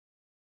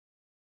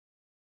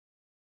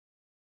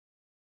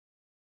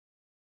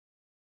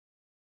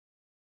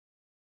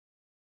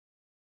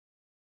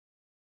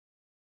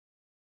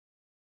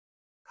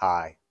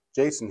Hi,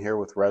 Jason here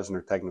with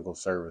Reznor Technical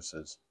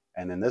Services,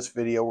 and in this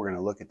video we're going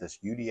to look at this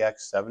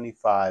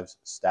UDX75's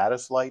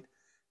status light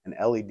and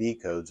LED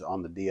codes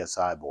on the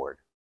DSI board.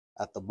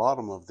 At the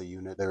bottom of the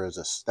unit there is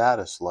a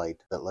status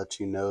light that lets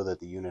you know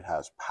that the unit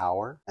has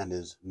power and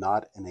is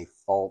not in a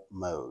fault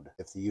mode.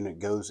 If the unit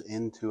goes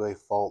into a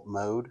fault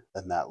mode,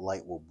 then that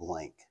light will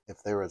blink.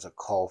 If there is a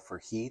call for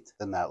heat,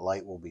 then that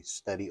light will be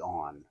steady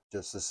on,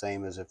 just the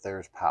same as if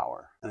there is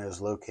power. And it is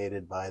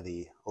located by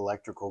the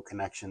electrical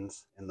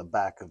connections in the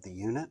back of the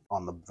unit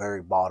on the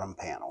very bottom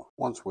panel.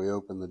 Once we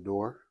open the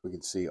door, we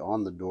can see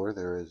on the door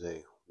there is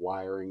a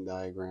wiring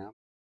diagram.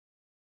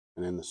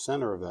 And in the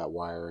center of that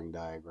wiring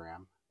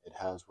diagram, it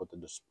has what the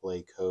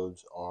display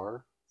codes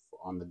are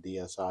on the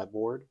DSI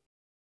board,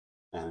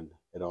 and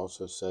it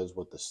also says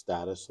what the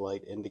status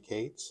light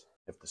indicates.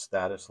 If the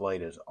status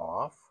light is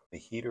off, the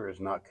heater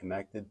is not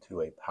connected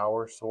to a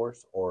power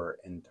source or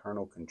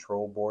internal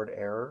control board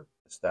error.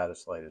 The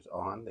status light is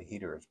on, the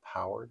heater is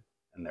powered,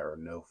 and there are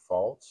no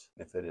faults.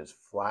 If it is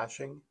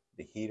flashing,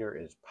 the heater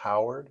is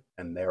powered,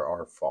 and there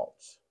are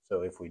faults.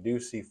 So if we do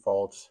see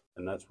faults,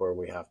 then that's where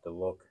we have to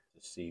look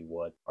to see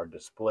what our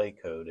display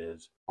code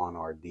is on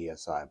our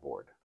DSI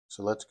board.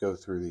 So let's go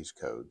through these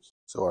codes.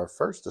 So our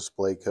first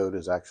display code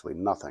is actually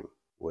nothing,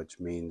 which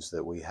means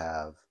that we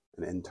have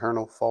an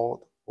internal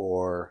fault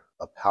or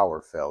a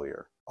power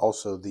failure.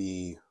 Also,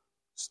 the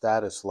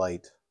status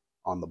light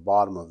on the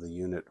bottom of the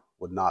unit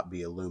would not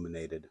be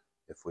illuminated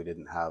if we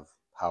didn't have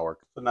power.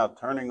 So now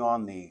turning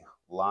on the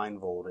line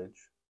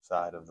voltage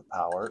side of the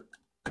power,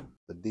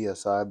 the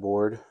DSI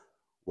board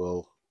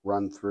will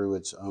run through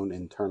its own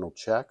internal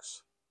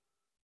checks.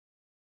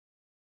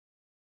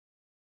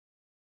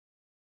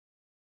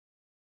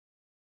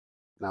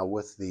 Now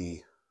with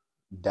the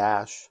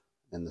dash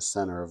in the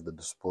center of the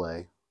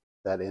display,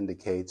 that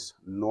indicates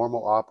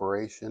normal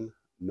operation,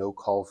 no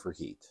call for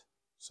heat.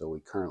 So we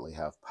currently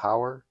have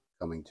power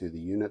coming to the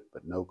unit,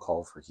 but no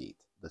call for heat.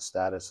 The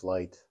status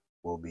light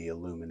will be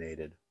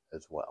illuminated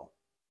as well.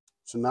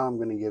 So now I'm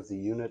going to give the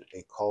unit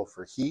a call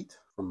for heat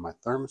from my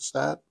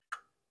thermostat.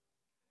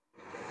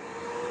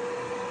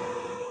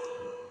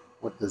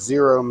 What the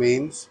 0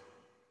 means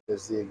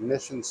is the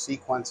ignition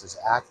sequence is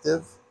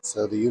active.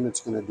 So the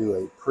unit's going to do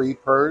a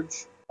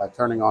pre-purge by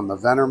turning on the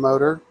venter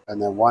motor, and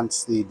then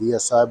once the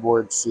DSI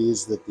board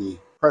sees that the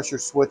pressure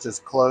switch is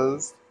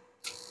closed,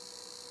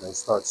 they'll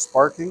start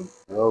sparking.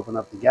 They'll open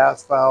up the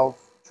gas valve,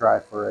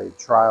 try for a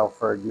trial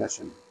for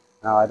ignition.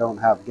 Now I don't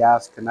have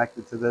gas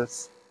connected to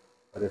this,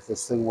 but if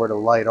this thing were to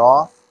light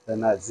off,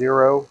 then that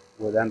 0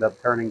 would end up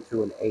turning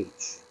to an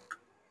H.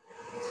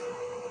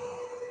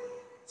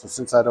 So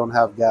since I don't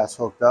have gas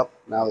hooked up,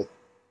 now that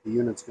the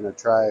unit's going to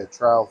try a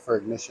trial for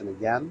ignition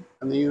again,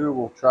 and the unit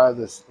will try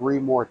this 3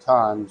 more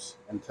times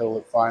until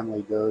it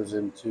finally goes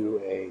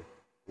into a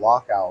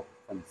lockout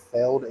from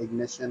failed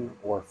ignition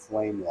or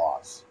flame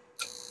loss.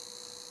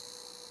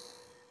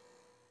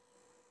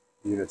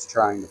 The unit's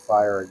trying to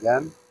fire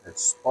again.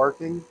 It's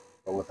sparking,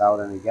 but without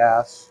any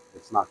gas,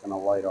 it's not going to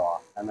light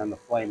off. And then the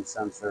flame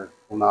sensor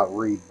will not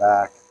read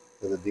back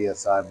to the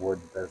DSI board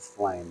that there's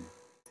flame.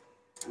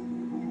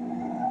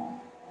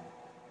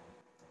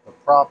 The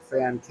prop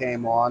fan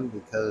came on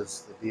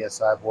because the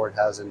DSI board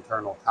has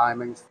internal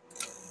timings.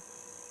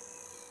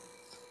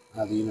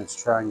 Now the unit's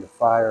trying to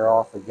fire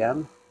off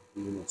again.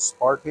 The unit's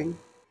sparking.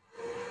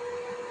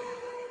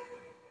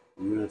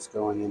 The unit's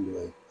going into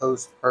a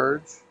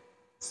post-purge,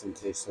 just in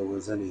case there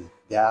was any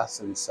gas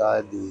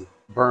inside the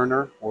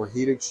burner or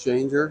heat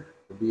exchanger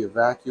to be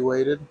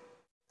evacuated.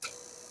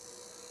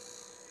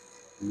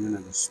 The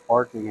unit is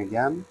sparking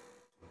again.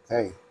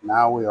 Okay,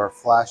 now we are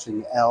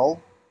flashing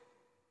L.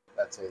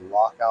 That's a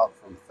lockout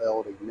from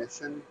failed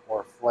ignition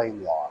or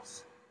flame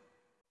loss.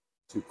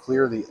 To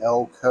clear the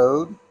L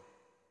code,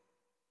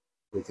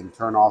 we can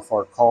turn off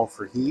our call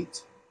for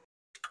heat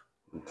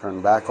and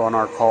turn back on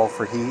our call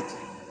for heat,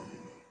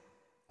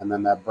 and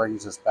then that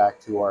brings us back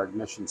to our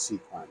ignition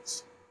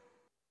sequence.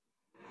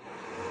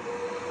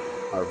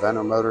 Our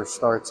venter motor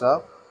starts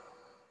up,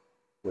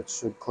 which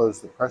should close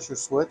the pressure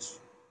switch,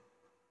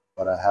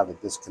 but I have it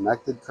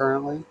disconnected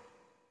currently.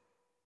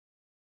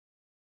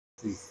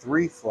 The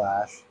 3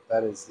 flash,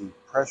 that is the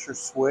pressure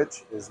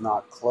switch, is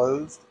not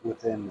closed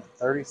within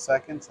 30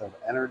 seconds of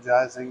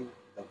energizing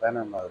the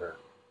venter motor.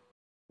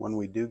 When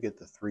we do get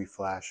the 3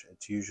 flash,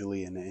 it's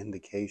usually an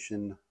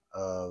indication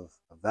of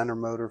a venter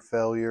motor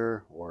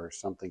failure, or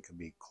something could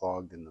be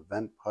clogged in the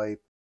vent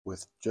pipe.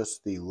 With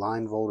just the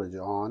line voltage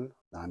on,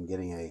 I'm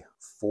getting a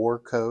 4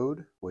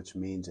 code, which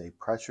means a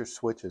pressure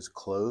switch is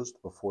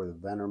closed before the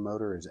venter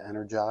motor is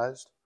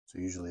energized. So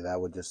usually that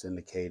would just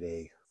indicate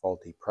a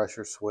faulty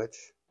pressure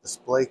switch.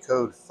 Display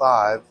code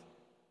 5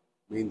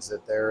 means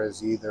that there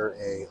is either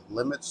a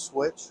limit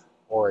switch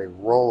or a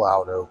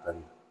rollout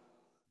open.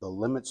 The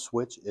limit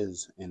switch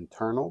is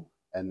internal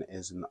and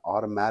is an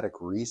automatic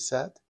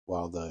reset,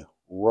 while the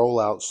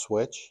rollout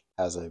switch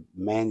has a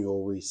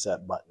manual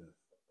reset button.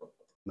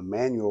 The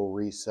manual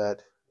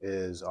reset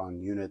is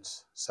on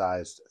units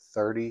sized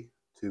 30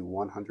 to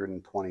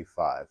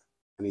 125.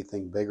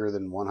 Anything bigger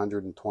than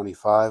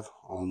 125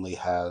 only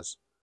has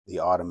the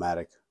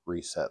automatic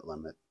reset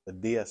limit. The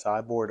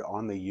DSI board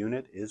on the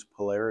unit is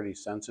polarity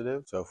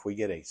sensitive, so if we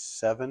get a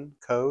 7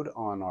 code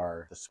on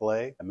our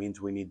display, that means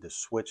we need to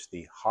switch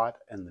the hot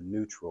and the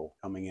neutral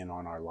coming in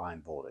on our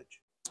line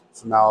voltage.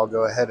 So now I'll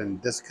go ahead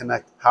and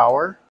disconnect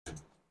power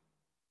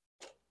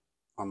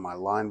on my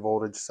line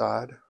voltage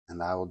side,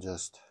 and I will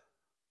just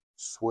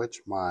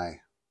switch my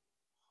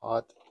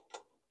hot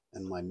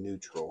and my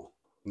neutral.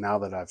 Now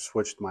that I've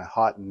switched my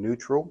hot and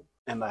neutral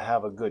and I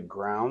have a good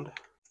ground,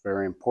 it's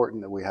very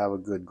important that we have a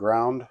good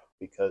ground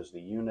because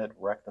the unit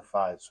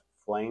rectifies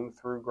flame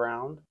through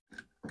ground.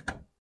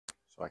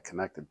 So I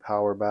connected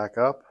power back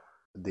up.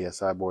 The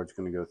DSI board is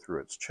going to go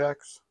through its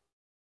checks.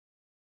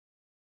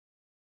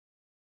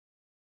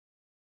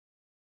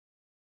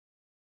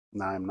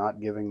 Now I'm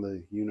not giving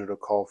the unit a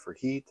call for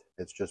heat.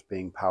 It's just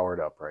being powered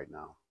up right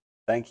now.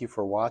 Thank you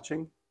for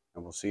watching,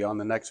 and we'll see you on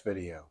the next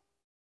video.